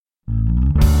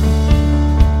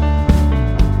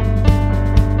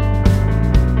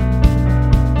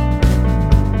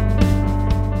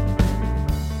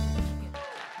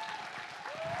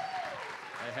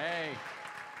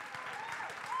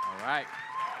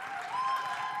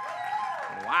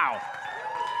Wow.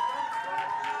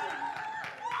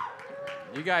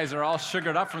 You guys are all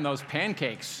sugared up from those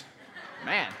pancakes.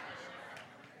 Man.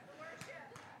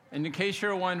 And in case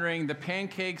you're wondering, the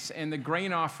pancakes and the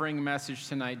grain offering message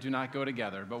tonight do not go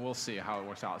together, but we'll see how it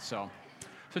works out. So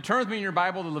turn with me in your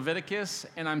Bible to Leviticus,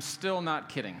 and I'm still not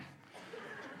kidding.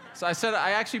 So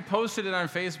I actually posted it on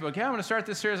Facebook. Yeah, I'm going to start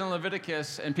this series on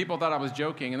Leviticus, and people thought I was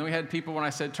joking. And then we had people, when I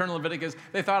said turn to Leviticus,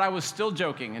 they thought I was still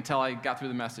joking until I got through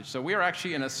the message. So we are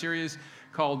actually in a series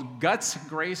called Guts,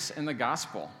 Grace, and the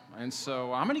Gospel. And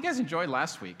so how many of you guys enjoyed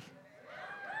last week?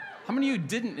 How many of you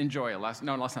didn't enjoy it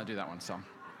No, let's not do that one. So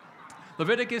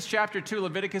Leviticus chapter 2.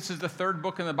 Leviticus is the third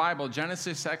book in the Bible.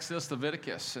 Genesis, Exodus,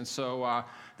 Leviticus. And so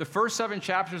the first 7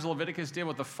 chapters of Leviticus deal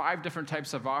with the 5 different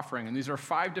types of offering. And these are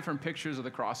 5 different pictures of the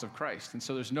cross of Christ. And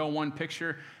so there's no one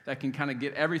picture that can kind of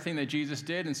get everything that Jesus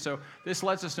did. And so this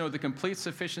lets us know the complete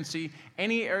sufficiency.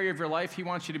 Any area of your life, he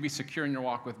wants you to be secure in your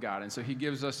walk with God. And so he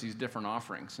gives us these different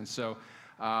offerings. And so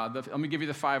let me give you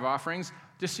the 5 offerings.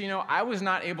 Just so you know, I was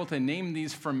not able to name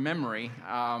these from memory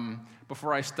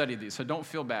before I studied these, so don't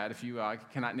feel bad if you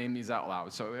cannot name these out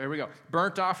loud. So here we go.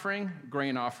 Burnt offering,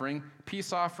 grain offering,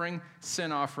 peace offering,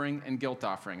 sin offering, and guilt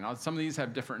offering. Now, some of these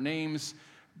have different names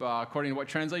according to what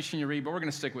translation you read, but we're going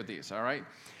to stick with these, all right?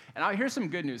 And now here's some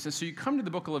good news. And so you come to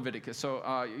the book of Leviticus. So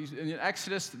in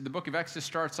Exodus, the book of Exodus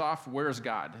starts off, where's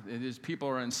God? It is people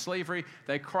are in slavery.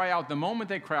 They cry out. The moment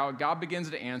they cry out, God begins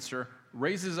to answer,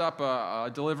 raises up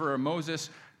a deliverer, Moses,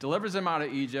 delivers them out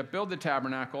of Egypt, build the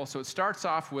tabernacle. So it starts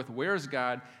off with, where's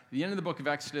God? At the end of the book of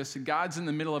Exodus, God's in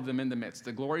the middle of them in the midst.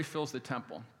 The glory fills the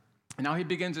temple. And now he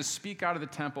begins to speak out of the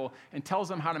temple and tells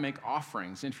them how to make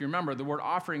offerings. And if you remember, the word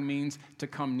offering means to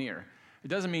come near. It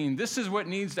doesn't mean this is what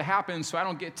needs to happen so I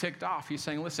don't get ticked off. He's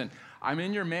saying, listen, I'm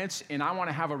in your midst and I want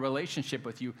to have a relationship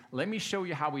with you. Let me show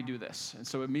you how we do this. And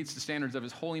so it meets the standards of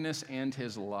his holiness and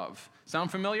his love. Sound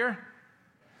familiar?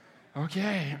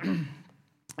 Okay.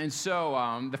 And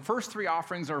so the first 3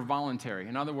 offerings are voluntary.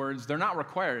 In other words, they're not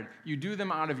required. You do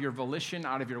them out of your volition,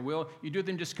 out of your will. You do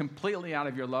them just completely out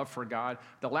of your love for God.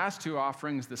 The last 2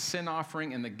 offerings, the sin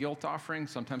offering and the guilt offering,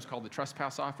 sometimes called the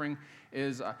trespass offering,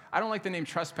 is, I don't like the name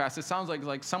trespass. It sounds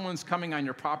like someone's coming on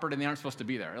your property and they aren't supposed to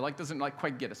be there. It doesn't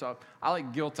quite get it. So I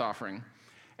like guilt offering.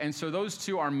 And so those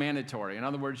 2 are mandatory. In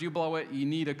other words, you blow it, you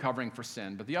need a covering for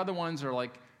sin. But the other ones are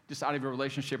just out of your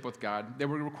relationship with God. They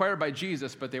were required by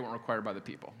Jesus, but they weren't required by the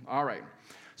people. All right.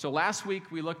 So last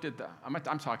week we looked at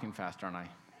I'm talking fast, aren't I?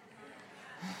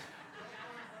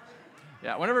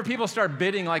 Yeah, whenever people start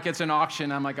bidding like it's an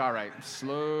auction, I'm like, all right,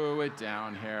 slow it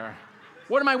down here.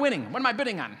 What am I winning? What am I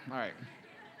bidding on? All right.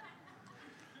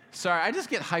 Sorry, I just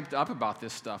get hyped up about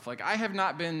this stuff. I have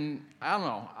not been, I don't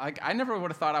know, I never would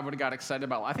have thought I would have got excited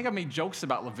about it. I think I've made jokes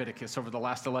about Leviticus over the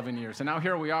last 11 years, and now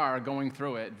here we are going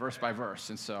through it verse by verse.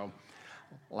 And so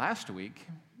last week,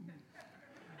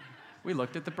 we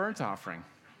looked at the burnt offering.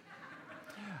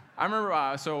 I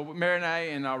remember, so Mary and I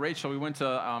and Rachel, we went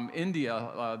to India,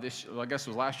 I guess it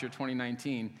was last year,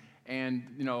 2019, and,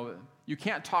 you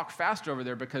can't talk fast over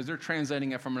there because they're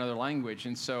translating it from another language,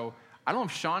 and so I don't know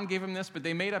if Sean gave him this, but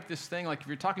they made up this thing, if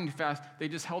you're talking too fast, they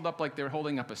just held up like they're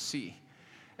holding up a C.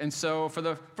 And so for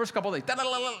the first couple of days,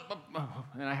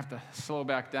 and I have to slow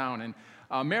back down.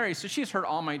 And Mary, so she's heard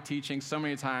all my teaching so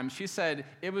many times. She said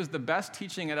it was the best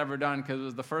teaching I'd ever done because it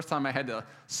was the first time I had to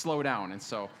slow down. And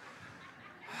so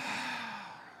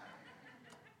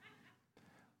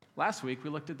last week,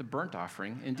 we looked at the burnt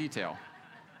offering in detail.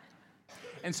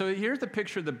 And so here's the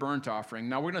picture of the burnt offering.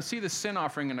 Now, we're going to see the sin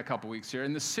offering in a couple weeks here.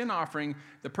 In the sin offering,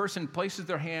 the person places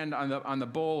their hand on the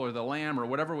bull or the lamb or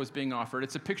whatever was being offered.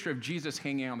 It's a picture of Jesus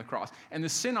hanging on the cross. And the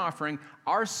sin offering,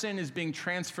 our sin is being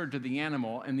transferred to the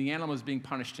animal, and the animal is being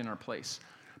punished in our place.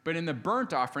 But in the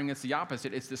burnt offering, it's the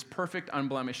opposite. It's this perfect,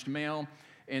 unblemished male.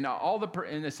 And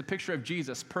and it's a picture of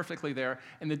Jesus perfectly there,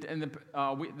 and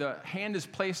the hand is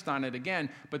placed on it again.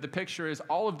 But the picture is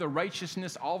all of the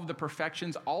righteousness, all of the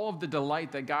perfections, all of the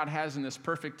delight that God has in His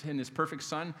perfect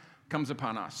Son comes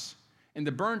upon us. In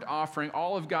the burnt offering,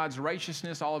 all of God's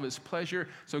righteousness, all of His pleasure.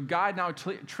 So God now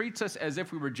treats us as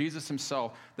if we were Jesus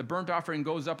Himself. The burnt offering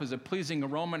goes up as a pleasing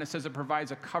aroma, and it says it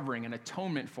provides a covering, an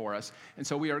atonement for us. And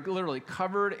so we are literally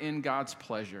covered in God's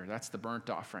pleasure. That's the burnt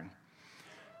offering.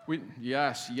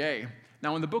 Yes, yay.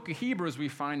 Now, in the book of Hebrews, we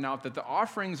find out that the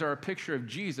offerings are a picture of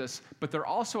Jesus, but they're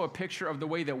also a picture of the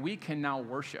way that we can now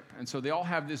worship. And so they all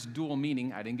have this dual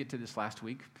meaning. I didn't get to this last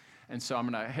week, and so I'm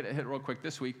going to hit it real quick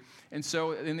this week. And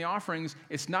so in the offerings,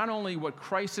 it's not only what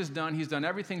Christ has done. He's done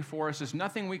everything for us. There's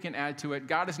nothing we can add to it.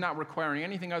 God is not requiring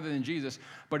anything other than Jesus,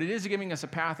 but it is giving us a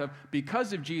path of,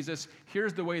 because of Jesus,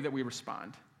 here's the way that we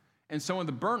respond. And so in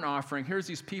the burnt offering, here's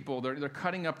these people. They're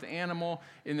cutting up the animal,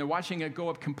 and they're watching it go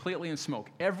up completely in smoke.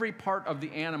 Every part of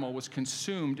the animal was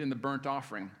consumed in the burnt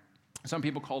offering. Some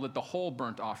people called it the whole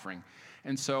burnt offering.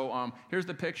 And so here's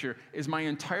the picture, is my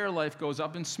entire life goes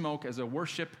up in smoke as a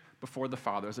worship before the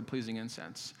Father, as a pleasing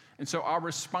incense. And so our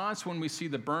response when we see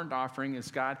the burnt offering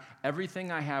is, God,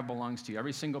 everything I have belongs to you.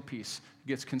 Every single piece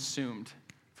gets consumed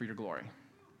for your glory.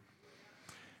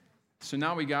 So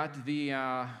now we got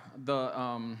the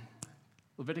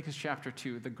Leviticus chapter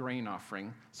 2, the grain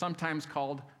offering, sometimes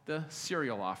called the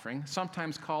cereal offering,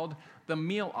 sometimes called the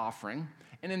meal offering.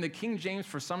 And in the King James,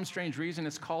 for some strange reason,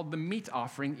 it's called the meat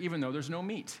offering, even though there's no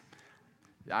meat.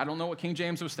 I don't know what King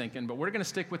James was thinking, but we're going to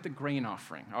stick with the grain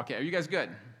offering. Okay, are you guys good?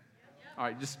 All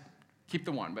right, just keep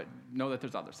the one, but know that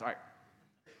there's others. All right.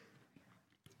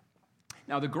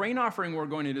 Now, the grain offering we're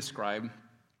going to describe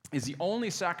is the only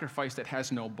sacrifice that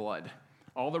has no blood.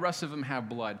 All the rest of them have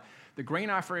blood. The grain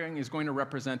offering is going to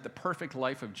represent the perfect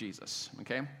life of Jesus,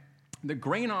 okay? The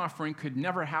grain offering could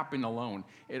never happen alone.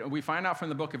 We find out from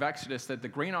the book of Exodus that the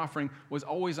grain offering was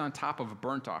always on top of a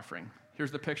burnt offering.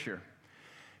 Here's the picture.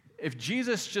 If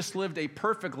Jesus just lived a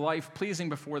perfect life pleasing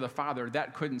before the Father,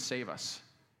 that couldn't save us.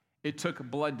 It took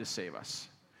blood to save us.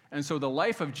 And so the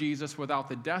life of Jesus without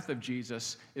the death of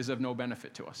Jesus is of no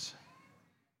benefit to us.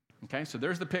 Okay, so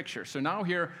there's the picture. So now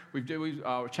here,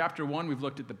 chapter 1, we've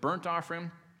looked at the burnt offering.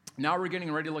 Now we're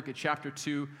getting ready to look at chapter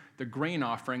 2, the grain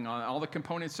offering, all the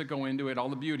components that go into it, all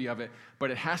the beauty of it, but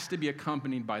it has to be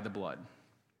accompanied by the blood.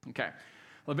 Okay,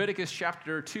 Leviticus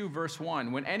chapter 2, verse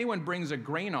 1, when anyone brings a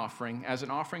grain offering as an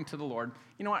offering to the Lord,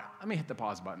 you know what, let me hit the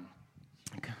pause button.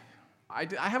 Okay.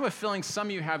 I have a feeling some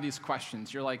of you have these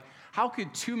questions. You're like, how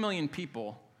could 2 million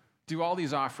people do all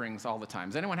these offerings all the time?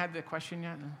 Has anyone had that question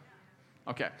yet?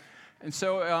 Okay, and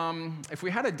so if we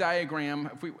had a diagram,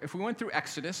 if we went through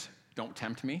Exodus, don't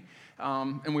tempt me,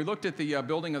 and we looked at the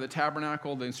building of the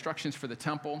tabernacle, the instructions for the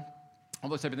temple, all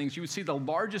those type of things, you would see the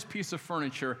largest piece of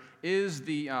furniture is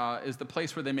the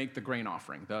place where they make the grain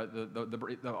offering,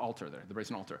 the altar there, the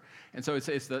brazen altar. And so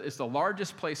it's the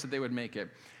largest place that they would make it.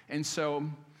 And so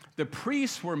the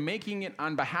priests were making it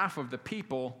on behalf of the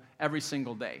people every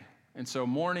single day. And so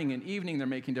morning and evening, they're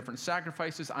making different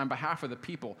sacrifices on behalf of the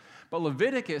people. But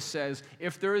Leviticus says,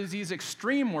 if there is these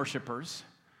extreme worshipers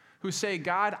who say,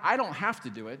 God, I don't have to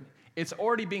do it, it's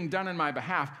already being done on my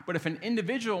behalf, but if an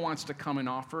individual wants to come and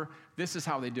offer, this is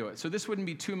how they do it. So this wouldn't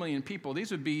be 2 million people.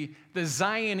 These would be the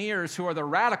Zioneers, who are the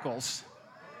radicals,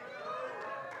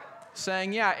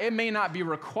 saying, yeah, it may not be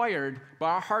required, but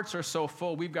our hearts are so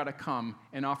full, we've got to come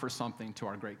and offer something to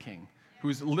our great King,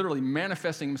 who's literally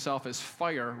manifesting himself as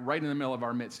fire right in the middle of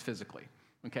our midst physically.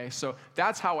 Okay, so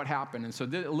that's how it happened. And so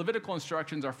the Levitical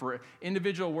instructions are for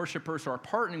individual worshipers who are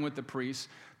partnering with the priests,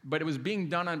 but it was being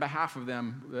done on behalf of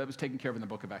them. That was taken care of in the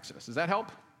book of Exodus. Does that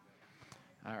help?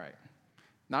 All right.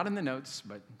 Not in the notes,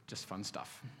 but just fun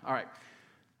stuff. All right.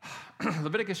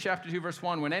 Leviticus chapter 2, verse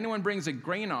 1, when anyone brings a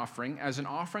grain offering as an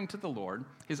offering to the Lord,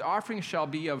 his offering shall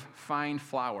be of fine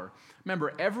flour.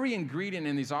 Remember, every ingredient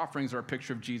in these offerings are a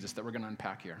picture of Jesus that we're going to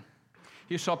unpack here.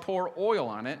 He shall pour oil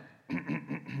on it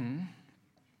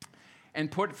and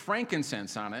put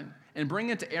frankincense on it and bring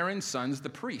it to Aaron's sons, the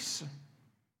priests.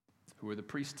 Who are the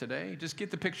priests today? Just get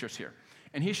the pictures here.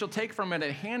 And he shall take from it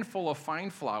a handful of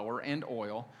fine flour and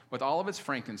oil with all of its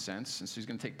frankincense, and so he's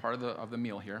going to take part of the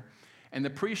meal here. And the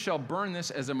priest shall burn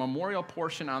this as a memorial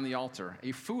portion on the altar,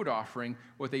 a food offering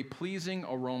with a pleasing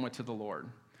aroma to the Lord.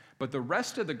 But the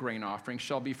rest of the grain offering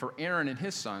shall be for Aaron and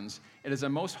his sons. It is a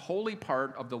most holy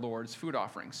part of the Lord's food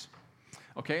offerings.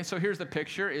 Okay, so here's the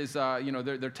picture, is,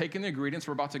 they're taking the ingredients.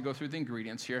 We're about to go through the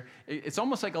ingredients here. It's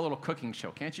almost like a little cooking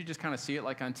show. Can't you just kind of see it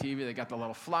like on TV? They got the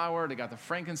little flour, they got the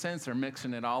frankincense, they're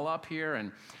mixing it all up here,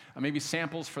 and maybe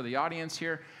samples for the audience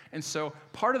here. And so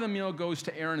part of the meal goes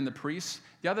to Aaron and the priests.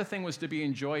 The other thing was to be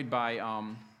enjoyed by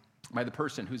the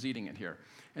person who's eating it here.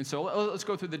 And so let's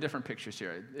go through the different pictures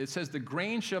here. It says the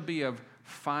grain shall be of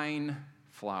fine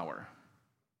flour.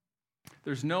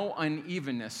 There's no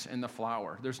unevenness in the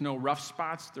flour. There's no rough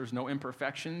spots. There's no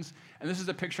imperfections. And this is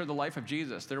a picture of the life of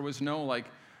Jesus. There was no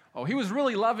he was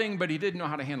really loving, but he didn't know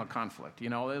how to handle conflict. It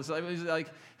was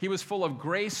like he was full of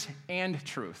grace and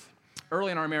truth.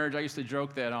 Early in our marriage, I used to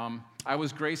joke that I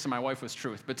was grace and my wife was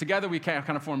truth. But together we kind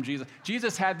of formed Jesus.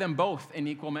 Jesus had them both in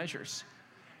equal measures.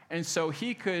 And so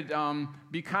he could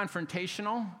be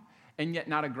confrontational and yet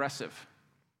not aggressive.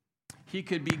 He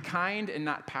could be kind and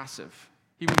not passive.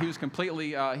 He was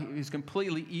completely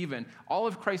even. All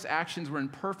of Christ's actions were in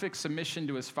perfect submission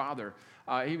to his Father.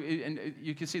 And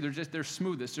you can see they're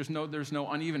smoothest. There's no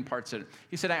uneven parts in it.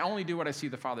 He said, "I only do what I see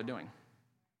the Father doing.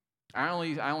 I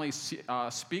only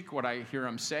speak what I hear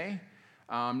him say,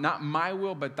 Not my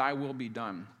will, but thy will be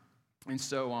done. And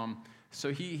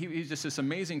so he's just this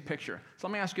amazing picture. So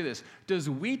let me ask you this. Does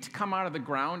wheat come out of the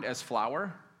ground as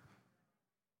flour?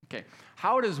 Okay.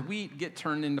 How does wheat get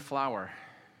turned into flour?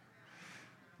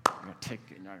 I'm going to take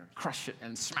it, crush it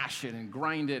and smash it and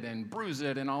grind it and bruise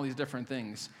it and all these different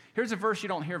things. Here's a verse you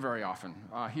don't hear very often,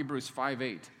 Hebrews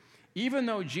 5:8. Even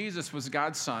though Jesus was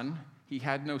God's son, he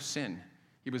had no sin.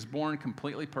 He was born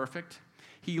completely perfect.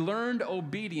 He learned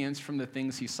obedience from the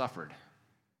things he suffered.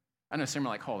 I know some are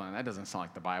like, hold on, that doesn't sound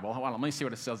like the Bible. Hold on, let me see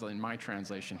what it says in my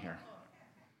translation here.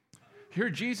 Here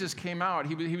Jesus came out.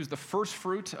 He was the first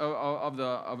fruit of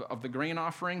the grain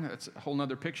offering. That's a whole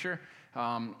other picture.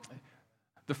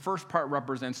 The first part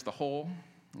represents the whole,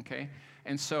 okay?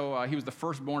 And so he was the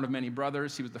firstborn of many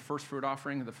brothers. He was the first fruit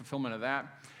offering, the fulfillment of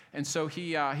that. And so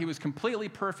he was completely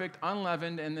perfect,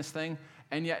 unleavened in this thing.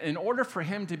 And yet, in order for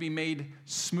him to be made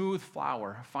smooth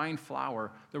flour, fine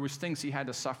flour, there was things he had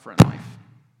to suffer in life.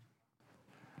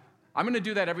 I'm going to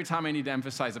do that every time I need to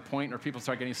emphasize a point or people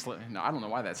start getting No, I don't know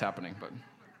why that's happening, but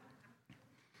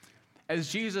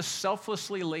as Jesus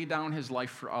selflessly laid down his life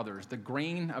for others, the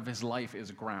grain of his life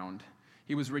is ground.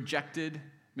 He was rejected,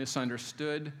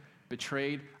 misunderstood,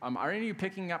 betrayed. Are any of you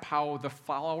picking up how the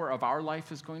flour of our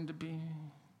life is going to be?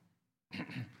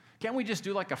 Can't we just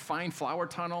do like a fine flour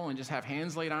tunnel and just have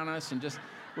hands laid on us and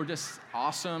we're just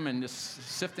awesome and just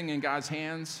sifting in God's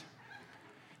hands?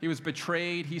 He was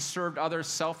betrayed. He served others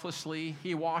selflessly.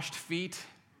 He washed feet.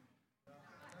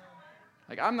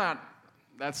 Like,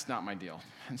 that's not my deal.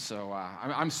 And so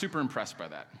I'm super impressed by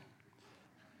that.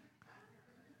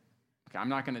 Okay, I'm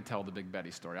not going to tell the Big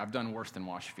Betty story. I've done worse than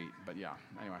wash feet, but yeah.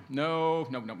 Anyway, nope.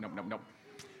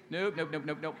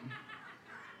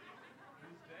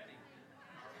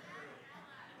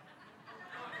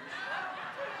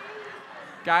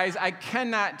 Guys, I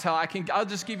cannot tell. I'll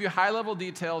just give you high-level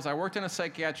details. I worked in a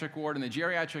psychiatric ward in the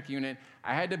geriatric unit.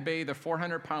 I had to bathe a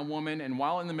 400-pound woman, and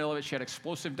while in the middle of it, she had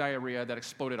explosive diarrhea that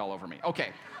exploded all over me. Okay,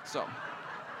 so.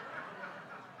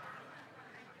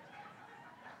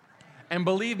 And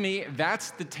believe me, that's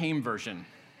the tame version.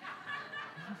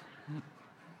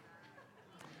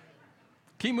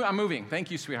 I'm moving. Thank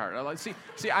you, sweetheart.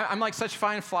 I'm like such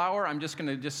fine flour. I'm just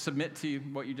going to submit to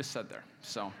what you just said there.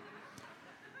 So.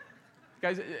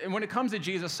 Guys, when it comes to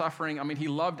Jesus suffering, he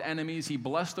loved enemies. He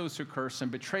blessed those who cursed him,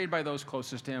 betrayed by those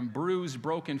closest to him, bruised,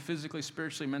 broken, physically,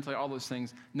 spiritually, mentally, all those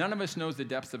things. None of us knows the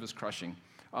depth of his crushing.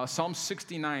 Psalm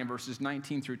 69, verses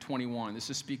 19 through 21,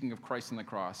 this is speaking of Christ on the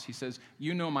cross. He says,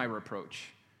 you know my reproach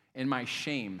and my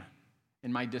shame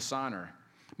and my dishonor.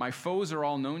 My foes are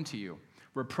all known to you.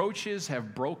 Reproaches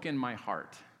have broken my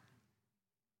heart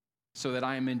so that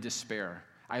I am in despair.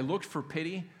 I looked for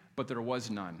pity, but there was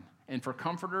none. And for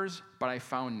comforters, but I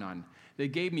found none. They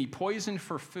gave me poison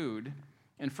for food,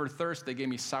 and for thirst, they gave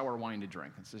me sour wine to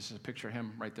drink. This is a picture of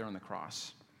him right there on the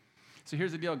cross. So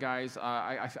here's the deal, guys.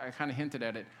 I kind of hinted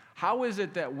at it. How is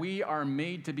it that we are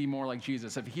made to be more like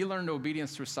Jesus? If he learned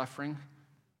obedience through suffering,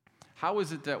 how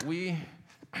is it that we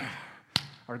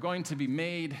are going to be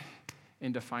made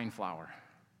into fine flour?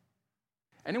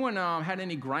 Anyone had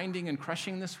any grinding and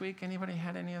crushing this week? Anybody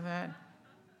had any of that?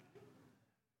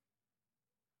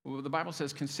 Well, the Bible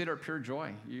says, consider it pure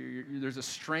joy. There's a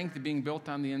strength being built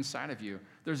on the inside of you.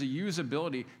 There's a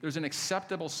usability. There's an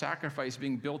acceptable sacrifice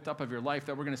being built up of your life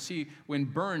that we're going to see when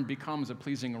burned becomes a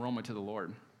pleasing aroma to the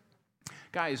Lord.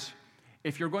 Guys,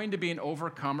 if you're going to be an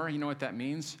overcomer, you know what that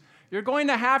means? You're going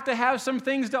to have some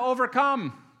things to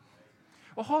overcome.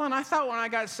 Well, hold on. I thought when I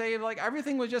got saved,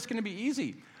 everything was just going to be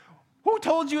easy. Who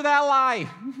told you that lie?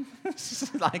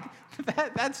 That's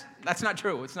not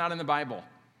true. It's not in the Bible.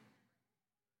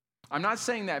 I'm not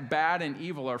saying that bad and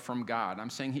evil are from God. I'm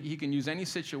saying he can use any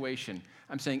situation.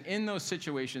 I'm saying in those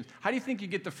situations, how do you think you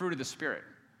get the fruit of the Spirit?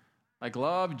 Like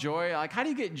love, joy. How do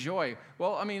you get joy?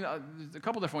 Well, a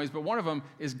couple different ways, but one of them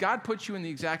is God puts you in the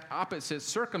exact opposite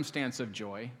circumstance of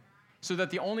joy so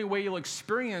that the only way you'll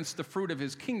experience the fruit of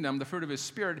his kingdom, the fruit of his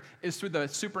Spirit, is through the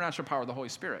supernatural power of the Holy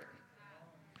Spirit.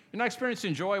 You're not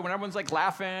experiencing joy when everyone's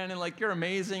laughing and you're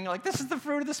amazing. This is the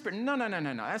fruit of the Spirit. No.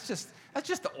 That's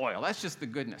just the oil. That's just the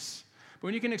goodness. But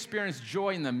when you can experience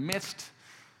joy in the midst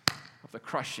of the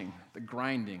crushing, the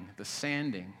grinding, the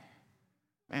sanding,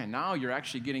 man, now you're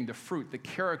actually getting the fruit, the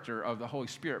character of the Holy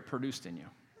Spirit produced in you.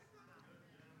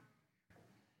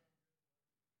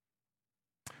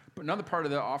 But another part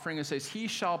of the offering, it says, he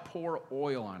shall pour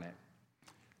oil on it.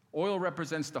 Oil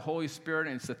represents the Holy Spirit,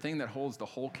 and it's the thing that holds the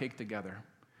whole cake together.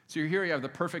 So here you have the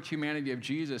perfect humanity of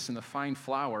Jesus and the fine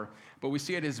flour, but we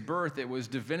see at his birth it was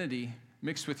divinity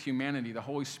mixed with humanity. The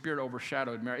Holy Spirit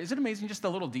overshadowed Mary. Isn't it amazing just the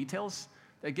little details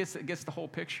It gets the whole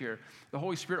picture. The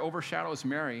Holy Spirit overshadows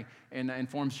Mary and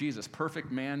forms Jesus,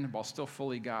 perfect man while still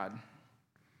fully God.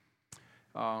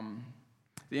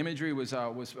 The imagery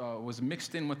was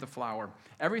mixed in with the flower.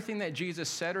 Everything that Jesus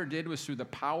said or did was through the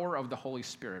power of the Holy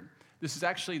Spirit. This is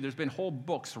actually, there's been whole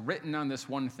books written on this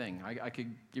one thing. I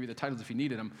could give you the titles if you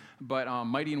needed them, but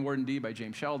Mighty in Word and Deed by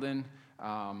James Sheldon.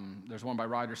 There's one by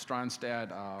Roger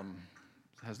Stronstad.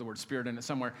 Has the word spirit in it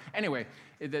somewhere. Anyway,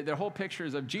 the whole picture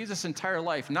is of Jesus' entire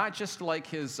life, not just like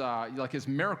his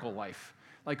miracle life,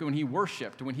 like when he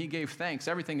worshiped, when he gave thanks,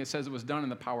 everything it says it was done in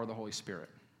the power of the Holy Spirit.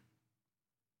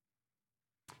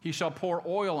 He shall pour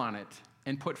oil on it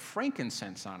and put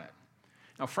frankincense on it.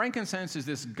 Now, frankincense is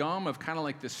this gum of kind of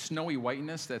like this snowy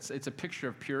whiteness. It's a picture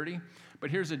of purity.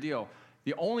 But here's the deal.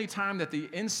 The only time that the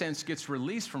incense gets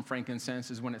released from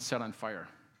frankincense is when it's set on fire.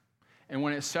 And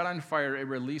when it's set on fire, it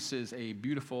releases a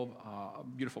beautiful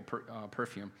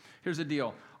perfume. Here's the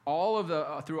deal.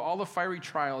 Through all the fiery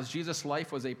trials, Jesus'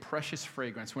 life was a precious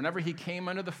fragrance. Whenever he came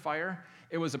under the fire,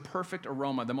 it was a perfect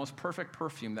aroma, the most perfect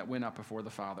perfume that went up before the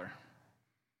Father.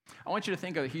 I want you to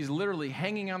think of it. He's literally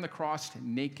hanging on the cross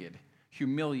naked,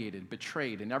 humiliated,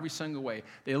 betrayed in every single way.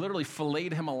 They literally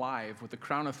filleted him alive with the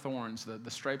crown of thorns,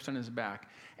 the stripes on his back.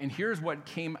 And here's what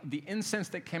the incense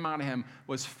that came out of him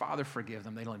was, Father, forgive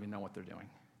them. They don't even know what they're doing.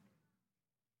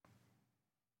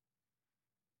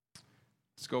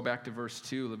 Let's go back to verse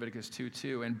 2, Leviticus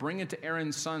 2:2. And bring it to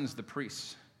Aaron's sons, the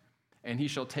priests, and he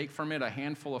shall take from it a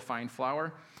handful of fine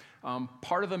flour.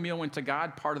 Part of the meal went to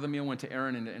God, part of the meal went to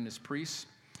Aaron and his priests.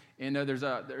 And there's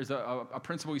a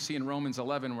principle we see in Romans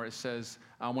 11 where it says,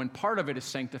 when part of it is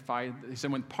sanctified, he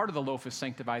said when part of the loaf is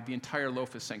sanctified, the entire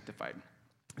loaf is sanctified.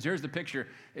 So here's the picture.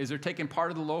 Is they're taking part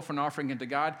of the loaf and offering it to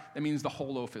God, that means the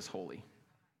whole loaf is holy.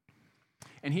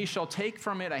 And he shall take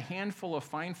from it a handful of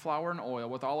fine flour and oil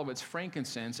with all of its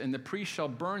frankincense, and the priest shall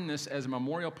burn this as a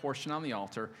memorial portion on the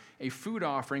altar, a food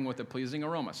offering with a pleasing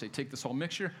aroma. So you take this whole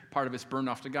mixture, part of it's burned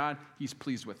off to God, he's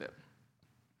pleased with it.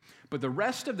 But the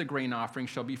rest of the grain offering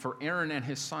shall be for Aaron and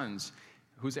his sons.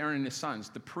 Who's Aaron and his sons?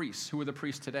 The priests. Who are the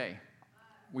priests today?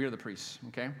 We are the priests,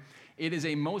 okay? It is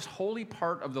a most holy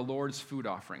part of the Lord's food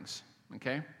offerings,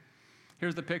 okay?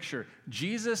 Here's the picture.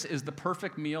 Jesus is the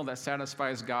perfect meal that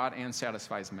satisfies God and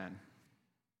satisfies men.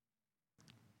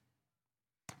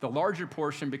 The larger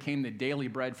portion became the daily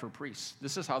bread for priests.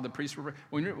 This is how the priests were.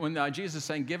 When Jesus is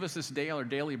saying, give us this day our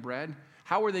daily bread,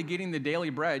 how were they getting the daily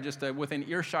bread just within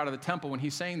earshot of the temple when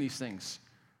he's saying these things?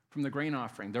 From the grain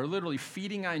offering. They're literally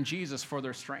feeding on Jesus for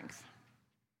their strength.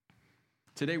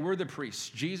 Today, we're the priests.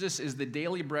 Jesus is the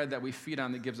daily bread that we feed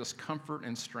on that gives us comfort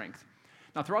and strength.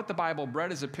 Now, throughout the Bible,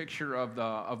 bread is a picture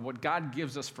of what God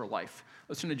gives us for life.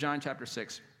 Listen to John chapter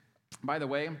 6. By the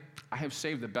way, I have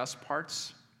saved the best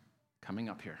parts coming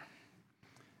up here.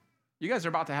 You guys are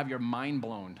about to have your mind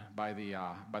blown by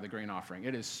the grain offering.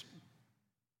 It is.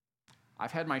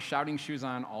 I've had my shouting shoes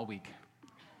on all week.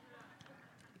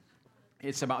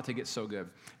 It's about to get so good.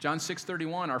 John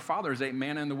 6:31, our fathers ate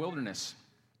manna in the wilderness.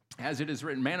 As it is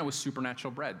written, manna was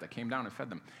supernatural bread that came down and fed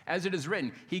them. As it is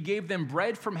written, he gave them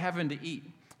bread from heaven to eat.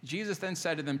 Jesus then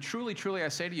said to them, truly, truly, I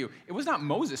say to you, it was not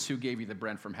Moses who gave you the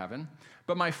bread from heaven,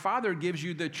 but my Father gives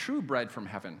you the true bread from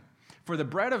heaven. For the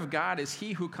bread of God is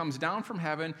he who comes down from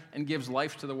heaven and gives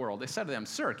life to the world. They said to them,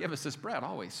 sir, give us this bread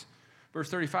always. Verse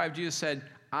 35, Jesus said,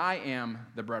 I am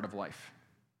the bread of life.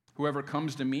 Whoever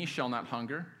comes to me shall not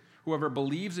hunger. Whoever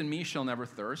believes in me shall never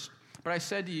thirst. But I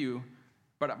said to you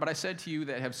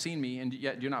that have seen me and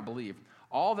yet do not believe.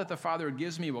 All that the Father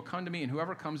gives me will come to me, and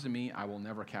whoever comes to me I will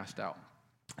never cast out.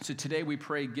 So today we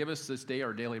pray, give us this day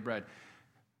our daily bread.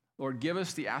 Lord, give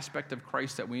us the aspect of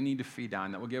Christ that we need to feed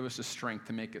on, that will give us the strength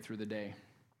to make it through the day.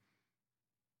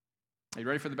 Are you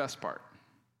ready for the best part?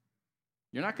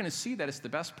 You're not going to see that it's the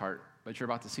best part, but you're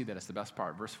about to see that it's the best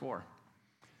part. Verse 4.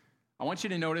 I want you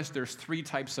to notice there's 3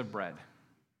 types of bread.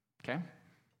 Okay?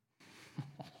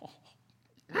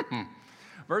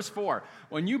 Verse 4.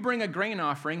 When you bring a grain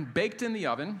offering baked in the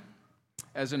oven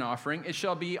as an offering, it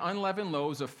shall be unleavened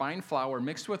loaves of fine flour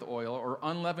mixed with oil, or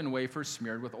unleavened wafers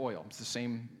smeared with oil. It's the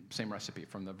same recipe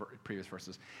from the previous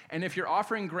verses. And if your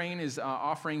offering grain is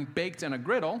offering baked in a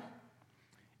griddle,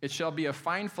 it shall be a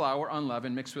fine flour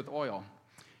unleavened mixed with oil.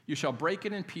 You shall break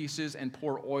it in pieces and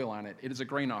pour oil on it. It is a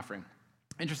grain offering.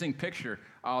 Interesting picture.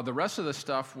 The rest of the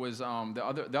stuff was the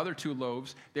other 2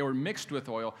 loaves. They were mixed with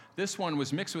oil. This one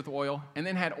was mixed with oil and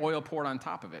then had oil poured on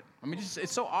top of it. I mean,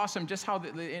 it's so awesome just how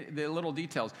the little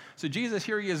details. So Jesus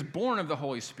here, he is born of the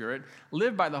Holy Spirit,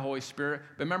 lived by the Holy Spirit.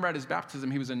 But remember, at his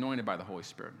baptism, he was anointed by the Holy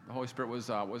Spirit. The Holy Spirit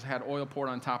had oil poured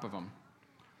on top of him.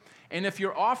 And if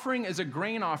your offering is a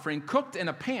grain offering cooked in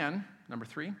a pan, number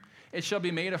 3, It shall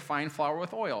be made of fine flour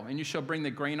with oil, and you shall bring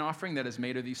the grain offering that is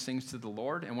made of these things to the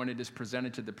Lord, and when it is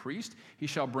presented to the priest, he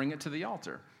shall bring it to the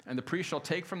altar. And the priest shall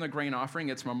take from the grain offering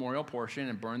its memorial portion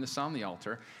and burn this on the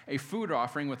altar, a food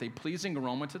offering with a pleasing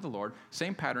aroma to the Lord.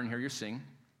 Same pattern here you're seeing.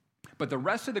 But the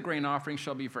rest of the grain offering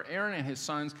shall be for Aaron and his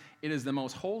sons. It is the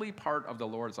most holy part of the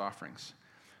Lord's offerings.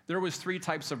 There was 3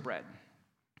 types of bread.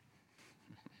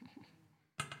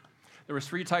 There was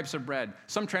 3 types of bread.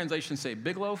 Some translations say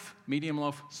big loaf, medium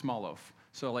loaf, small loaf.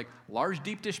 So like large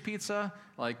deep dish pizza,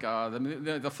 like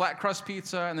the flat crust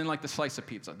pizza, and then like the slice of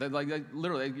pizza.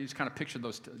 Literally, you just kind of picture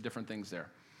those different things there.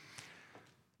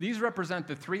 These represent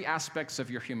the 3 aspects of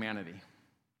your humanity: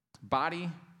 body,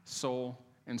 soul,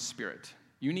 and spirit.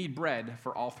 You need bread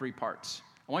for all 3 parts.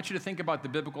 I want you to think about the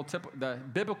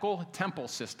biblical temple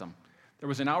system. There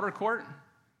was an outer court,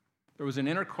 there was an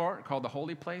inner court called the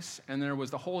holy place, and there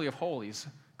was the Holy of Holies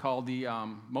called the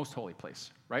most holy place,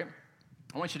 right?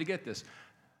 I want you to get this.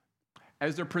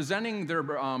 As they're presenting their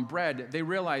bread, they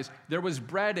realize there was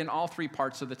bread in all 3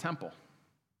 parts of the temple.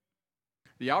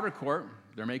 The outer court,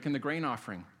 they're making the grain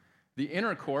offering. The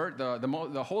inner court,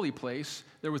 the holy place,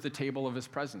 there was the table of his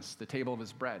presence, the table of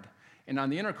his bread. And on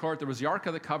the inner court, there was the Ark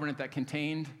of the Covenant that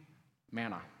contained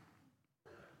manna.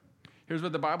 Here's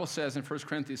what the Bible says in 1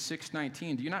 Corinthians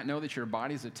 6:19. Do you not know that your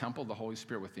body is a temple of the Holy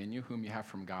Spirit within you, whom you have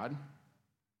from God?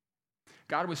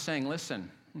 God was saying, listen,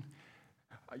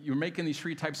 you're making these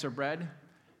 3 types of bread,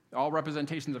 all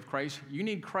representations of Christ. You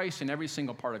need Christ in every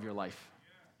single part of your life.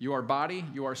 You are body,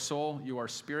 you are soul, you are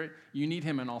spirit. You need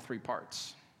him in all 3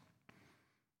 parts.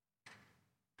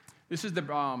 This is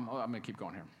I'm going to keep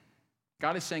going here.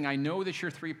 God is saying, I know that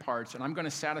you're 3 parts, and I'm going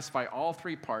to satisfy all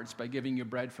 3 parts by giving you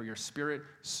bread for your spirit,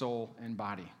 soul, and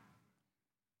body.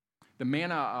 The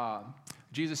manna,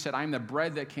 Jesus said, I am the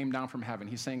bread that came down from heaven.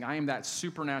 He's saying, I am that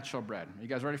supernatural bread. Are you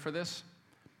guys ready for this?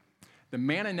 The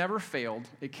manna never failed.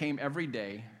 It came every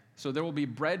day. So there will be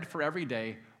bread for every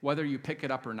day, whether you pick it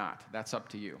up or not. That's up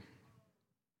to you.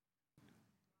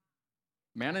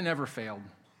 Manna never failed.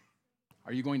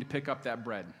 Are you going to pick up that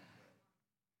bread?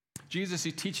 Jesus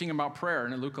is teaching about prayer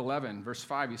in Luke 11, verse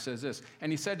 5. He says this, and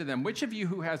he said to them, which of you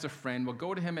who has a friend will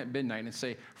go to him at midnight and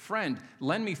say, friend,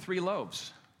 lend me 3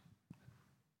 loaves.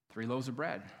 3 loaves of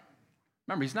bread.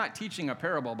 Remember, he's not teaching a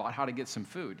parable about how to get some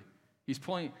food. He's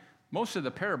pulling, most of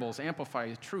the parables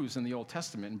amplify truths in the Old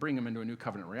Testament and bring them into a new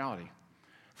covenant reality.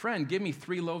 Friend, give me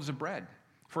 3 loaves of bread.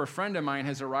 For a friend of mine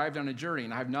has arrived on a journey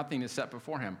and I have nothing to set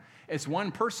before him. It's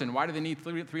one person. Why do they need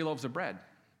 3 loaves of bread?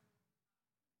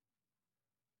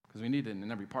 Because we need it in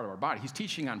every part of our body. He's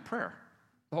teaching on prayer.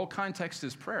 The whole context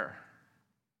is prayer.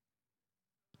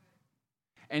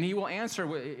 And he will answer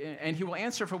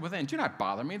from within. Do not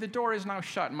bother me. The door is now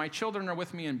shut, and my children are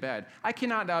with me in bed. I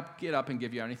cannot get up and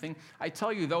give you anything. I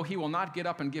tell you, though he will not get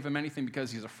up and give him anything because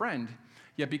he's a friend,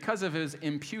 yet because of his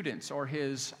impudence or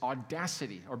his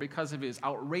audacity or because of his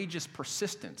outrageous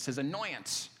persistence, his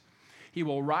annoyance, he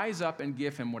will rise up and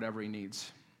give him whatever he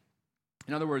needs.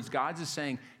 In other words, God is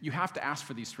saying, you have to ask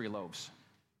for these 3 loaves.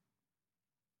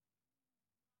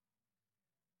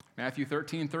 Matthew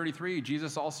 13:33,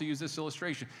 Jesus also used this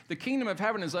illustration. The kingdom of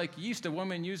heaven is like yeast a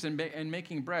woman used in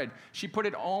making bread. She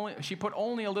put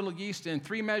only a little yeast in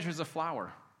 3 measures of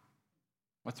flour.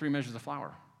 What's 3 measures of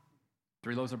flour?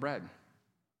 3 loaves of bread.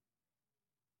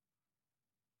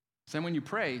 So when you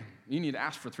pray, you need to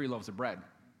ask for 3 loaves of bread.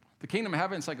 The kingdom of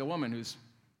heaven is like a woman who's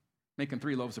making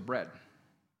 3 loaves of bread.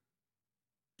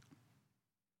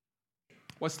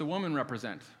 What's the woman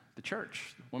represent? The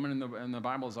church. The woman in the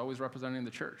Bible is always representing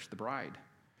the church, the bride.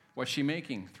 What's she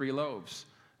making? 3 loaves.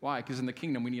 Why? Because in the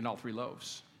kingdom, we need all 3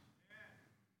 loaves.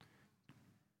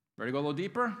 Ready to go a little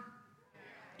deeper?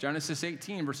 Genesis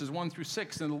 18, verses 1 through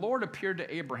 6. And the Lord appeared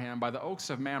to Abraham by the oaks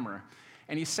of Mamre,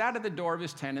 and he sat at the door of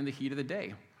his tent in the heat of the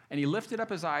day. And he lifted up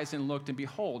his eyes and looked, and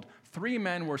behold, 3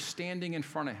 men were standing in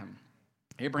front of him.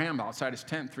 Abraham, outside his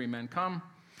tent, 3 men come.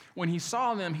 When he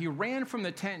saw them, he ran from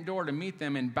the tent door to meet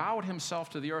them and bowed himself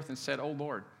to the earth and said, O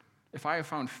Lord, if I have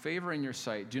found favor in your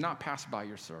sight, do not pass by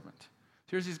your servant.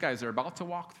 So here's these guys. They're about to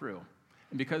walk through,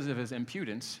 and because of his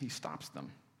impudence, he stops them.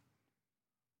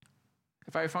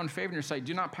 If I have found favor in your sight,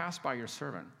 do not pass by your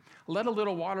servant. Let a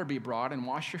little water be brought and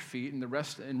wash your feet and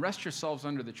rest yourselves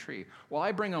under the tree, while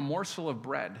I bring a morsel of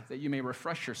bread that you may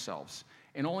refresh yourselves.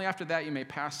 And only after that you may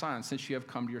pass on, since you have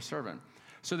come to your servant.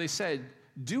 So they said,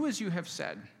 do as you have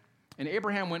said. And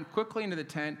Abraham went quickly into the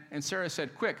tent, and Sarah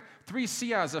said, quick, 3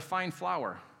 seahs of fine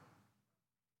flour.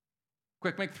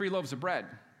 Quick, make 3 loaves of bread.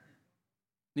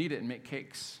 Knead it and make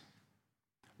cakes.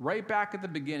 Right back at the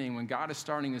beginning, when God is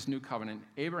starting his new covenant,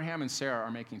 Abraham and Sarah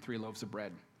are making 3 loaves of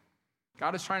bread.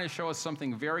 God is trying to show us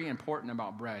something very important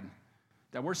about bread.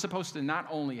 That we're supposed to not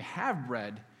only have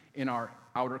bread in our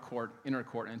outer court, inner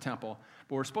court, and temple,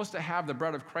 but we're supposed to have the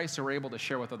bread of Christ that we're able to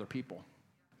share with other people.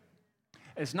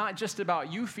 It's not just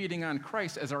about you feeding on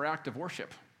Christ as our act of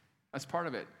worship. That's part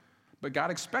of it. But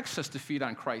God expects us to feed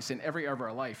on Christ in every area of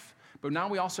our life. But now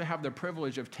we also have the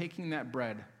privilege of taking that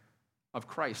bread of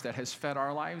Christ that has fed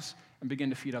our lives and begin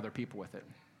to feed other people with it.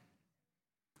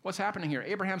 What's happening here?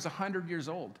 Abraham's 100 years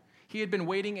old. He had been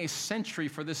waiting a century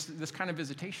for this kind of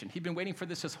visitation. He'd been waiting for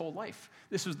this his whole life.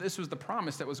 This was the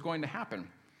promise that was going to happen.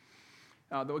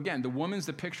 Again, the woman's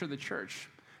the picture of the church.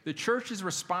 The church's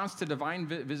response to divine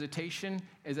visitation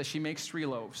is that she makes 3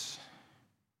 loaves.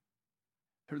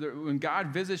 When God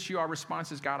visits you, our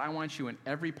response is, God, I want you in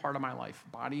every part of my life,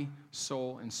 body,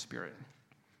 soul, and spirit.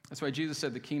 That's why Jesus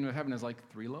said the kingdom of heaven is like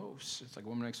 3 loaves. It's like a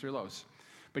woman makes 3 loaves.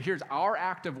 But here's our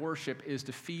act of worship is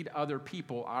to feed other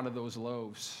people out of those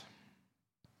loaves.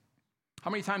 How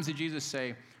many times did Jesus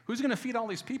say, who's going to feed all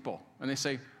these people? And they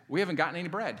say, we haven't gotten any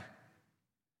bread.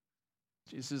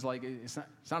 Jesus is like, it's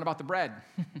not about the bread.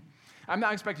 I'm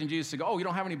not expecting Jesus to go, oh, you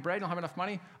don't have any bread, you don't have enough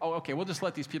money? Oh, okay, we'll just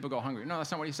let these people go hungry. No,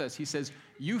 that's not what he says. He says,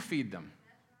 you feed them.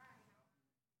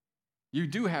 You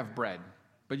do have bread,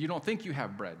 but you don't think you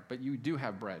have bread, but you do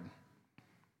have bread.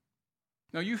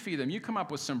 No, you feed them. You come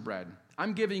up with some bread.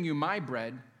 I'm giving you my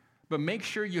bread, but make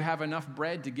sure you have enough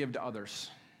bread to give to others.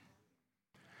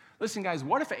 Listen, guys,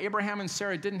 what if Abraham and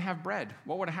Sarah didn't have bread?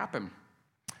 What would have happened?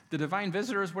 The divine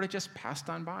visitors would have just passed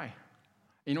on by.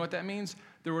 You know what that means?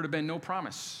 There would have been no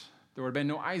promise. There would have been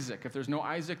no Isaac. If there's no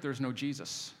Isaac, there's no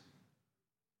Jesus.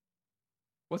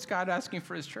 What's God asking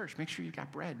for his church? Make sure you've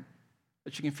got bread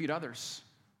that you can feed others.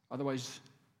 Otherwise,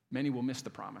 many will miss the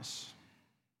promise.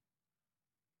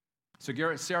 So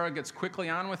Sarah gets quickly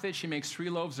on with it. She makes 3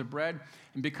 loaves of bread.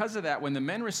 And because of that, when the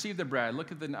men received the bread,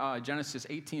 look at the Genesis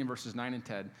 18, verses 9 and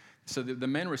 10. So the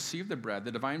men received the bread,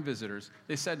 the divine visitors.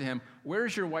 They said to him,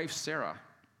 where's your wife Sarah?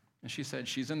 And she said,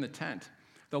 she's in the tent.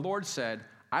 The Lord said,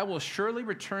 I will surely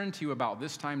return to you about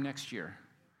this time next year.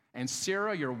 And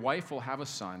Sarah, your wife, will have a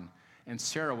son. And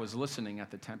Sarah was listening at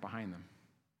the tent behind them.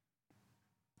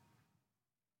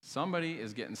 Somebody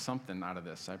is getting something out of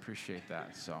this. I appreciate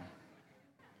that. So,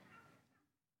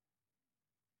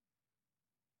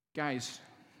 guys,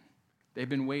 they've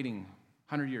been waiting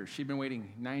 100 years. She'd been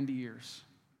waiting 90 years.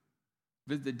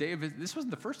 This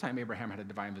wasn't the first time Abraham had a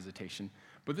divine visitation,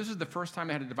 but this is the first time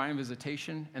they had a divine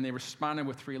visitation, and they responded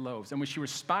with 3 loaves. And when she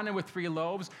responded with 3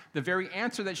 loaves, the very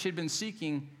answer that she'd been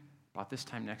seeking, about this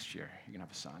time next year, you're going to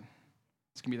have a son.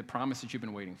 It's going to be the promise that you've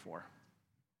been waiting for.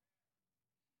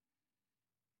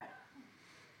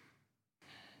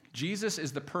 Jesus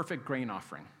is the perfect grain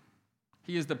offering.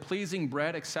 He is the pleasing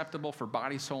bread acceptable for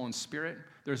body, soul, and spirit.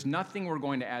 There's nothing we're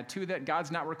going to add to that.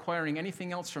 God's not requiring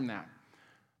anything else from that.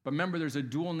 But remember, there's a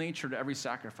dual nature to every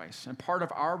sacrifice. And part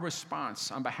of our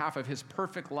response on behalf of his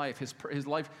perfect life, his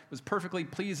life was perfectly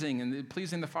pleasing and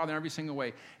pleasing the Father in every single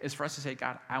way, is for us to say,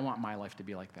 God, I want my life to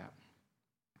be like that.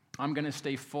 I'm going to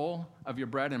stay full of your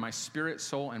bread in my spirit,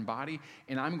 soul, and body,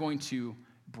 and I'm going to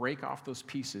break off those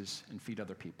pieces and feed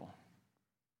other people.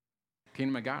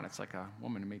 Kingdom of God, it's like a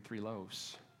woman who made 3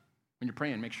 loaves. When you're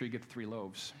praying, make sure you get the 3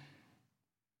 loaves.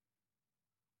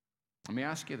 Let me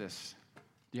ask you this.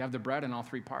 Do you have the bread in all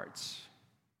 3 parts?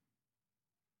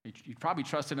 You probably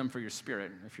trusted him for your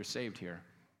spirit if you're saved here.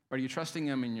 But are you trusting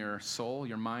him in your soul,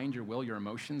 your mind, your will, your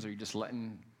emotions? Or are you just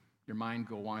letting your mind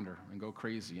go wander and go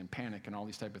crazy and panic and all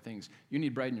these type of things? You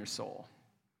need bread in your soul.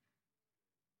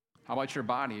 How about your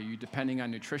body? Are you depending on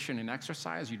nutrition and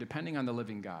exercise? Are you depending on the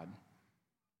living God?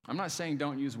 I'm not saying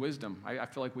don't use wisdom. I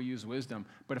feel like we use wisdom.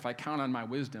 But if I count on my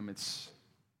wisdom, it's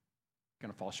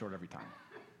going to fall short every time.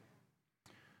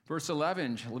 Verse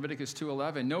 11, Leviticus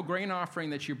 2:11, no grain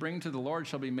offering that you bring to the Lord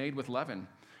shall be made with leaven,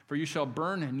 for you shall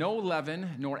burn no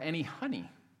leaven nor any honey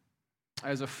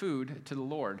as a food to the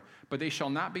Lord, but they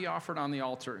shall not be offered on the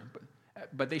altar.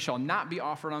 But they shall not be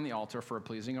offered on the altar for a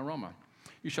pleasing aroma.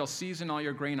 You shall season all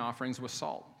your grain offerings with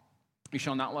salt. You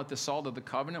shall not let the salt of the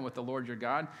covenant with the Lord your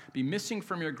God be missing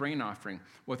from your grain offering.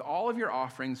 With all of your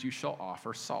offerings you shall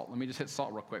offer salt. Let me just hit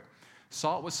salt real quick.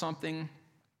 Salt was something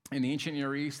in the ancient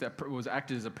Near East that was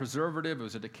acted as a preservative, it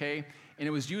was a decay, and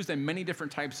it was used in many different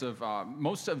types of,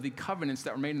 most of the covenants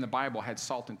that were made in the Bible had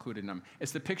salt included in them.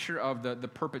 It's the picture of the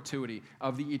perpetuity,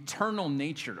 of the eternal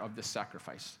nature of this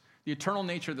sacrifice. The eternal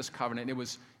nature of this covenant, it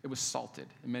was salted.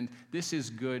 It meant this is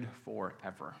good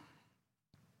forever.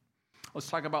 Let's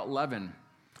talk about leaven.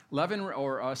 Leaven,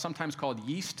 or sometimes called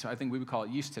yeast, I think we would call it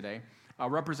yeast today,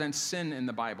 represents sin in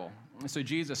the Bible. And so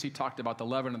Jesus, he talked about the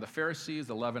leaven of the Pharisees,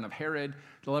 the leaven of Herod,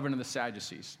 the leaven of the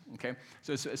Sadducees. Okay,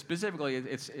 so specifically,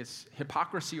 it's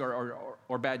hypocrisy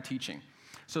or bad teaching.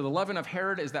 So the leaven of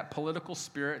Herod is that political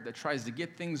spirit that tries to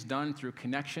get things done through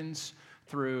connections,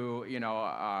 through,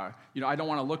 I don't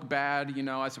want to look bad.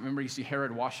 I remember you see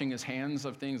Herod washing his hands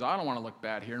of things. I don't want to look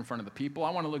bad here in front of the people.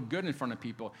 I want to look good in front of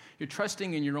people. You're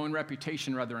trusting in your own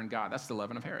reputation rather than God. That's the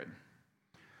leaven of Herod.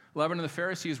 Leaven of the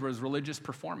Pharisees was religious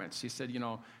performance. He said,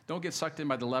 don't get sucked in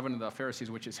by the leaven of the Pharisees,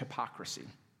 which is hypocrisy.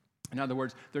 In other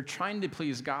words, they're trying to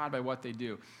please God by what they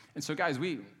do. And so, guys,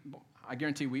 I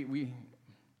guarantee we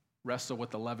wrestle with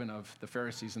the leaven of the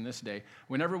Pharisees in this day.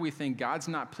 Whenever we think God's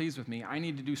not pleased with me, I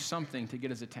need to do something to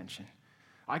get his attention.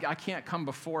 I can't come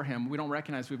before him. We don't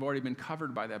recognize we've already been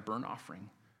covered by that burnt offering,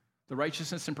 the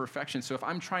righteousness and perfection. So if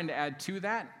I'm trying to add to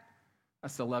that,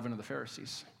 that's the leaven of the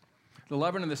Pharisees. The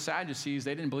leaven of the Sadducees,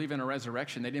 they didn't believe in a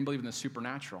resurrection. They didn't believe in the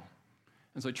supernatural.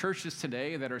 And so churches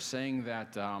today that are saying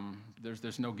that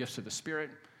there's no gifts of the Spirit.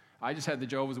 I just had the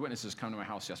Jehovah's Witnesses come to my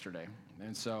house yesterday.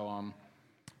 And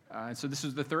so this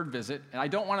is the third visit. And I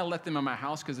don't want to let them in my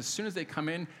house because as soon as they come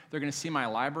in, they're going to see my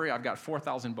library. I've got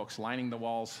 4,000 books lining the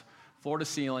walls, floor to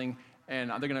ceiling. And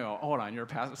they're going to go, hold on, you're a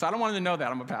pastor. So I don't want them to know that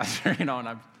I'm a pastor, and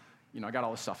I got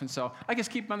all this stuff. And so I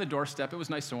just keep them on the doorstep. It was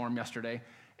nice and warm yesterday.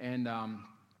 And I'm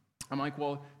like,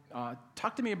 well,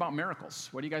 talk to me about miracles.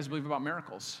 What do you guys believe about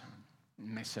miracles?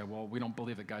 And they said, well, we don't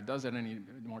believe that God does that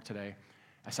anymore today.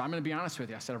 I said, I'm going to be honest with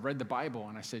you. I said, I've read the Bible,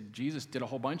 and I said, Jesus did a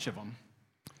whole bunch of them.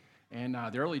 And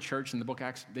the early church in the book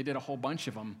Acts, they did a whole bunch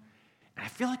of them. And I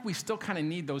feel like we still kind of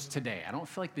need those today. I don't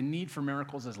feel like the need for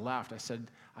miracles has left. I said,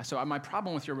 so my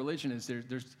problem with your religion is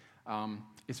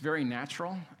it's very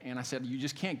natural. And I said, you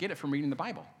just can't get it from reading the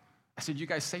Bible. I said, you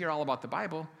guys say you're all about the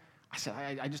Bible. I said,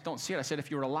 I just don't see it. I said, if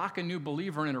you were to lock a new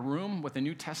believer in a room with the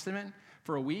New Testament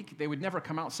for a week, they would never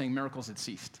come out saying miracles had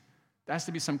ceased. That has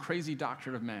to be some crazy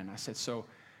doctrine of men. I said,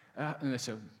 and they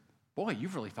said, boy,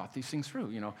 you've really thought these things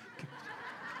through,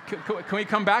 Can we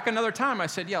come back another time? I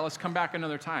said, yeah, let's come back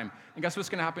another time. And guess what's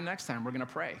going to happen next time? We're going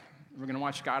to pray. We're going to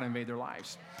watch God invade their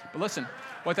lives. But listen,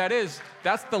 what that is,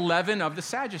 that's the leaven of the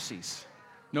Sadducees.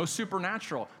 No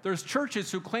supernatural. There's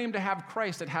churches who claim to have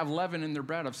Christ that have leaven in their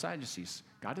bread of Sadducees.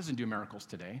 God doesn't do miracles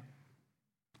today.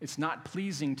 It's not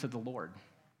pleasing to the Lord.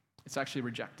 It's actually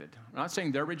rejected. I'm not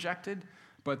saying they're rejected,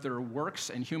 but their works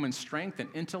and human strength and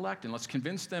intellect, and let's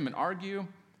convince them and argue,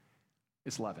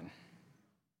 is leaven.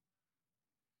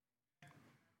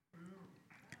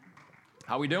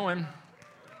 How we doing?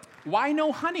 Why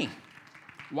no honey?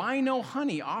 Why no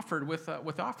honey offered with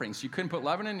offerings? You couldn't put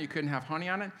leaven in, you couldn't have honey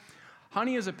on it.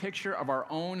 Honey is a picture of our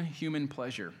own human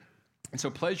pleasure. And so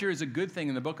pleasure is a good thing.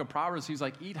 In the book of Proverbs, he's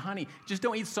like, eat honey. Just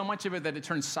don't eat so much of it that it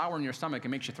turns sour in your stomach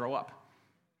and makes you throw up.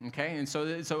 Okay? And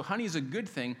so honey is a good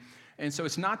thing. And so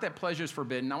it's not that pleasure is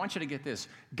forbidden. I want you to get this.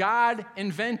 God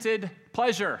invented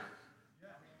pleasure.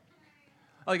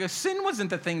 Like, sin wasn't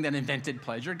the thing that invented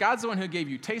pleasure. God's the one who gave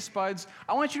you taste buds.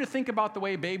 I want you to think about the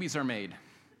way babies are made.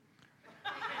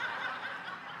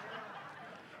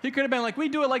 He could have been like, we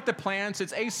do it like the plants.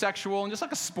 It's asexual and just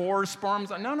like a spore, sperms.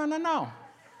 No.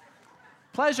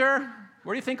 Pleasure.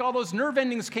 Where do you think all those nerve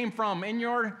endings came from? In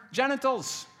your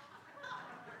genitals.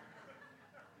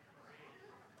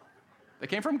 They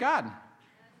came from God.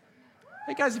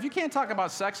 Hey, guys, if you can't talk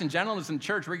about sex and genitals in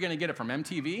church, we're going to get it from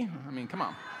MTV? I mean, come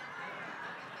on.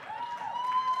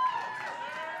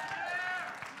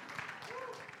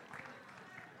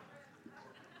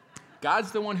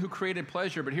 God's the one who created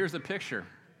pleasure, but here's the picture.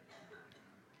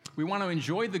 We want to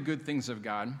enjoy the good things of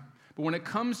God, but when it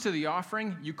comes to the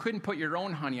offering, you couldn't put your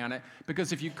own honey on it,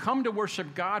 because if you come to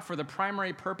worship God for the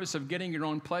primary purpose of getting your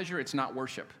own pleasure, it's not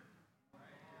worship.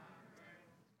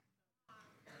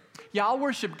 Yeah, I'll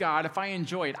worship God if I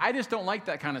enjoy it. I just don't like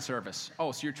that kind of service.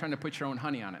 Oh, so you're trying to put your own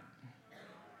honey on it.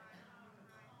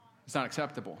 It's not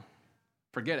acceptable.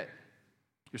 Forget it.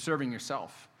 You're serving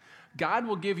yourself. God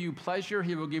will give you pleasure.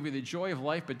 He will give you the joy of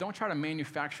life, but don't try to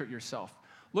manufacture it yourself.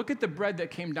 Look at the bread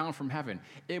that came down from heaven.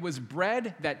 It was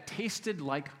bread that tasted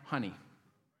like honey.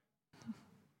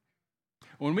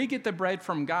 When we get the bread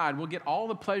from God, we'll get all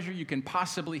the pleasure you can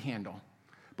possibly handle.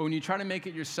 But when you try to make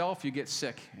it yourself, you get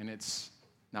sick, and it's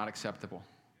not acceptable.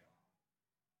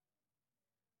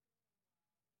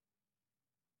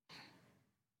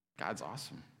 God's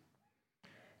awesome.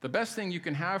 The best thing you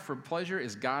can have for pleasure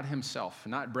is God himself,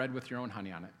 not bread with your own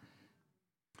honey on it.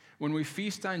 When we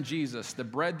feast on Jesus, the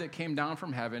bread that came down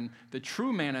from heaven, the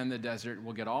true manna in the desert,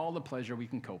 will get all the pleasure we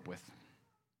can cope with.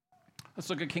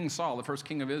 Let's look at King Saul, the first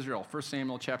king of Israel, 1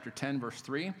 Samuel chapter 10, verse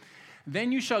 3.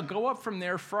 Then you shall go up from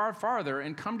there farther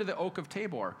and come to the oak of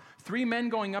Tabor. 3 men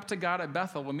going up to God at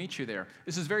Bethel will meet you there.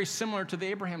 This is very similar to the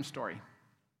Abraham story.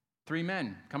 3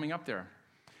 men coming up there.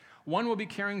 One will be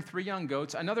carrying 3 young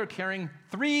goats, another carrying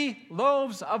 3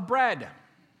 loaves of bread.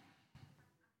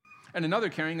 and another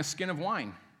carrying a skin of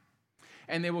wine.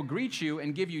 And they will greet you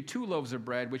and give you 2 loaves of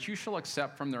bread, which you shall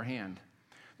accept from their hand.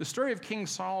 The story of King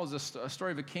Saul is a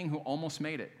story of a king who almost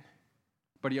made it,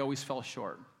 but he always fell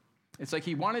short. It's like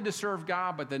he wanted to serve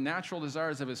God, but the natural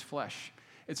desires of his flesh.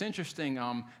 It's interesting.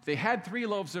 They had 3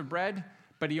 loaves of bread,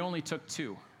 but he only took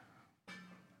 2.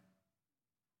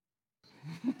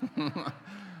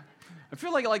 I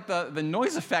feel like the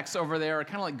noise effects over there are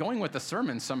kind of like going with the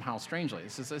sermon somehow, strangely.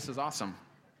 This is awesome.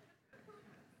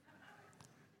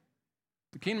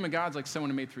 The kingdom of God's like someone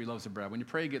who made 3 loaves of bread. When you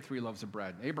pray, you get 3 loaves of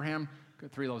bread. Abraham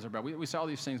got 3 loaves of bread. We saw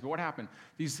these things, but what happened?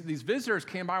 These visitors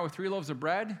came by with 3 loaves of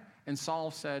bread, and Saul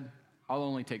said, I'll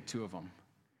only take 2 of them.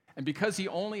 And because he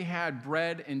only had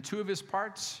bread in 2 of his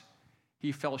parts,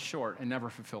 he fell short and never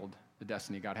fulfilled the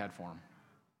destiny God had for him.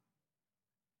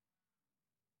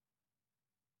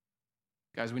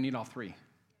 Guys, we need all 3.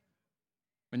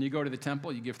 When you go to the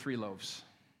temple, you give 3 loaves.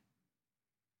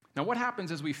 Now, what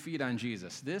happens as we feed on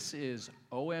Jesus? This is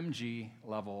OMG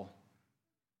level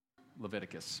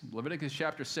Leviticus. Leviticus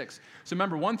chapter 6. So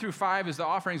remember, 1 through 5 is the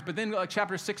offerings, but then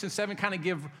chapter 6 and 7 kind of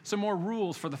give some more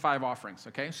rules for the 5 offerings,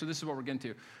 okay? So this is what we're getting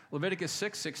to. Leviticus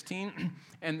 6:16,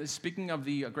 and speaking of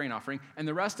the grain offering, and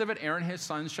the rest of it Aaron and his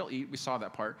sons shall eat. We saw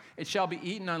that part. It shall be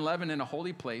eaten unleavened in a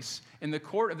holy place. In the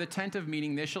court of the tent of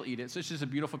meeting they shall eat it. So it's just a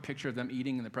beautiful picture of them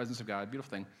eating in the presence of God. Beautiful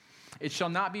thing. It shall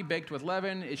not be baked with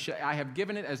leaven. I have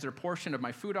given it as their portion of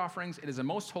my food offerings. It is a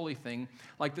most holy thing,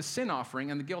 like the sin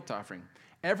offering and the guilt offering.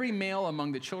 Every male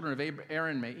among the children of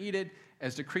Aaron may eat it,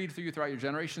 as decreed for you throughout your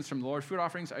generations from the Lord's food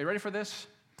offerings. Are you ready for this?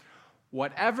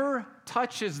 Whatever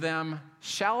touches them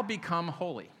shall become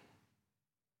holy.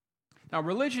 Now,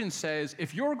 religion says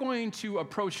if you're going to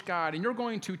approach God and you're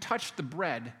going to touch the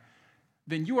bread,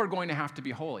 then you are going to have to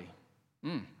be holy.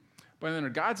 But under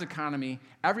God's economy,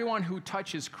 everyone who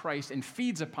touches Christ and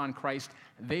feeds upon Christ,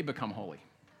 they become holy.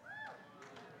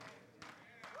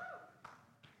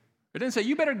 It didn't say,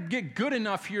 you better get good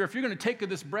enough here if you're going to take of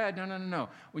this bread. No.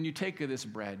 When you take of this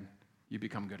bread, you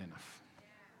become good enough.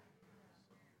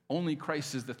 Only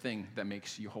Christ is the thing that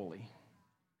makes you holy.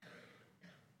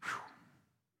 Whew.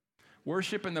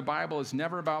 Worship in the Bible is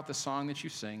never about the song that you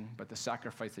sing, but the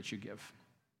sacrifice that you give.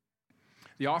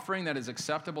 The offering that is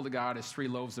acceptable to God is 3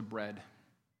 loaves of bread.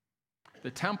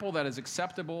 The temple that is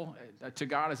acceptable to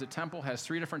God as a temple has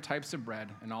 3 different types of bread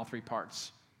in all 3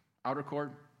 parts. Outer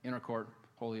court, inner court,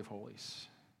 Holy of Holies.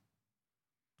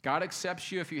 God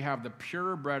accepts you if you have the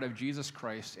pure bread of Jesus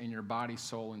Christ in your body,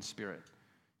 soul, and spirit.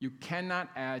 You cannot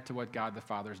add to what God the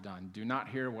Father has done. Do not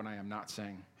hear what I am not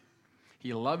saying.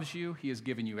 He loves you. He has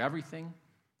given you everything.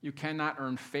 You cannot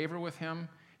earn favor with him.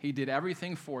 He did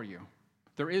everything for you.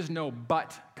 There is no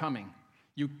but coming.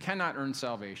 You cannot earn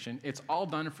salvation. It's all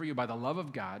done for you by the love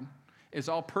of God. It's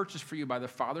all purchased for you by the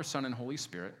Father, Son, and Holy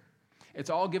Spirit. It's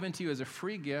all given to you as a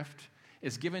free gift.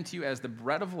 It's given to you as the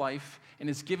bread of life, and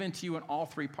it's given to you in all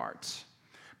 3 parts.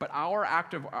 But our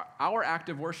act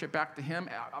of worship back to him,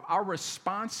 our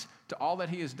response to all that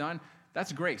he has done,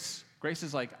 that's grace. Grace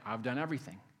is like, I've done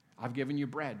everything. I've given you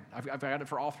bread. I've got it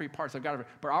for all 3 parts. I've got it.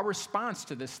 But our response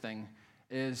to this thing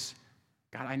is,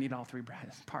 God, I need all 3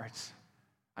 parts.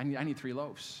 I need 3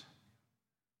 loaves.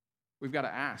 We've got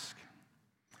to ask.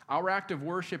 Our act of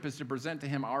worship is to present to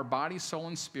him our body, soul,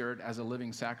 and spirit as a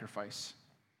living sacrifice.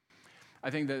 I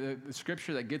think that the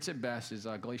scripture that gets it best is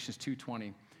Galatians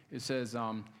 2:20. It says,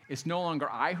 it's no longer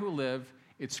I who live,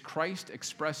 it's Christ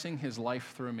expressing his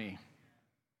life through me.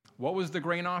 What was the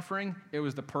grain offering? It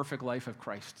was the perfect life of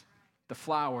Christ. The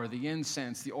flour, the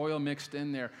incense, the oil mixed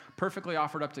in there, perfectly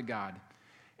offered up to God.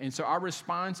 And so our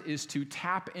response is to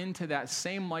tap into that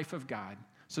same life of God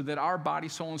so that our body,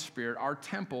 soul, and spirit, our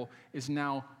temple, is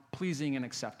now pleasing and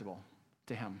acceptable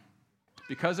to him.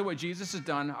 Because of what Jesus has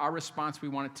done, our response, we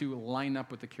want it to line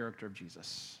up with the character of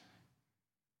Jesus.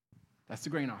 That's the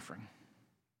grain offering.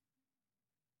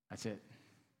 That's it.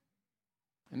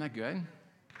 Isn't that good?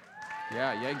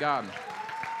 Yeah, yay, God.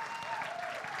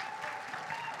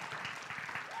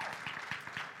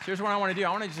 Here's what I want to do.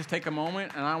 I want to just take a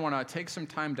moment, and I want to take some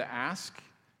time to ask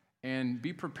and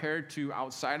be prepared to,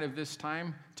 outside of this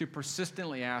time, to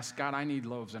persistently ask, God, I need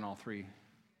loaves in all 3.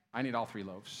 I need all 3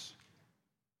 loaves.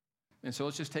 And so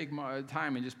let's just take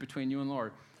time and just between you and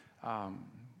Lord.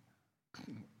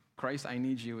 Christ, I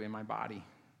need you in my body.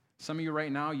 Some of you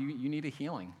right now, you need a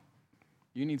healing.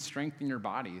 You need strength in your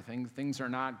body. Things are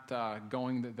not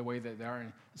going the way that they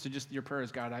are. So just your prayer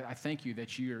is, God, I thank you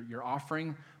that your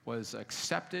offering was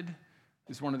accepted.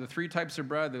 It's one of the 3 types of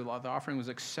bread. The offering was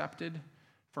accepted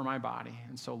for my body.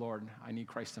 And so, Lord, I need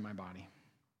Christ in my body.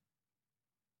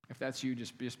 If that's you,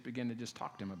 just begin to just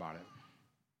talk to him about it.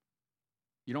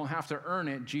 You don't have to earn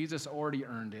it. Jesus already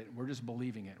earned it. We're just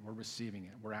believing it. We're receiving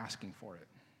it. We're asking for it.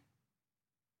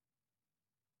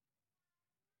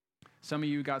 Some of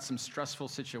you got some stressful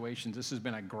situations. This has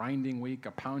been a grinding week,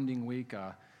 a pounding week,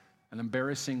 an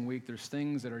embarrassing week. There's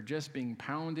things that are just being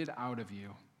pounded out of you.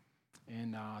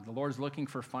 And the Lord's looking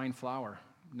for fine flour,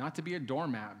 not to be a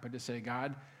doormat, but to say,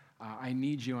 God, I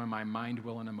need you in my mind,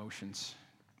 will, and emotions.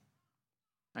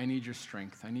 I need your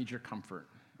strength. I need your comfort.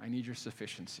 I need your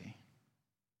sufficiency.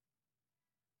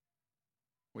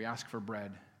 We ask for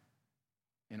bread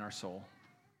in our soul.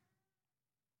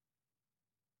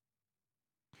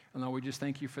 And Lord, we just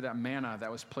thank you for that manna that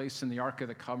was placed in the Ark of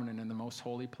the Covenant in the most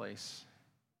holy place,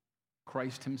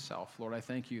 Christ himself. Lord, I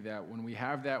thank you that when we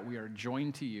have that, we are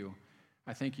joined to you.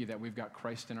 I thank you that we've got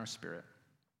Christ in our spirit.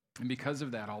 And because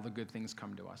of that, all the good things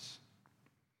come to us.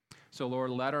 So, Lord,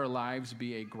 let our lives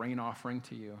be a grain offering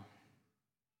to you.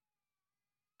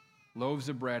 Loaves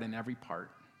of bread in every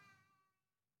part.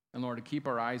 And Lord, to keep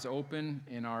our eyes open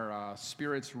and our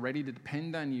spirits ready to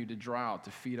depend on you to draw out, to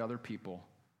feed other people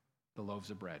the loaves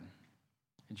of bread.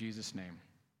 In Jesus' name,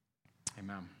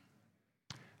 amen.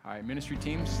 All right, ministry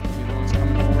teams, the ones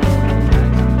coming forward.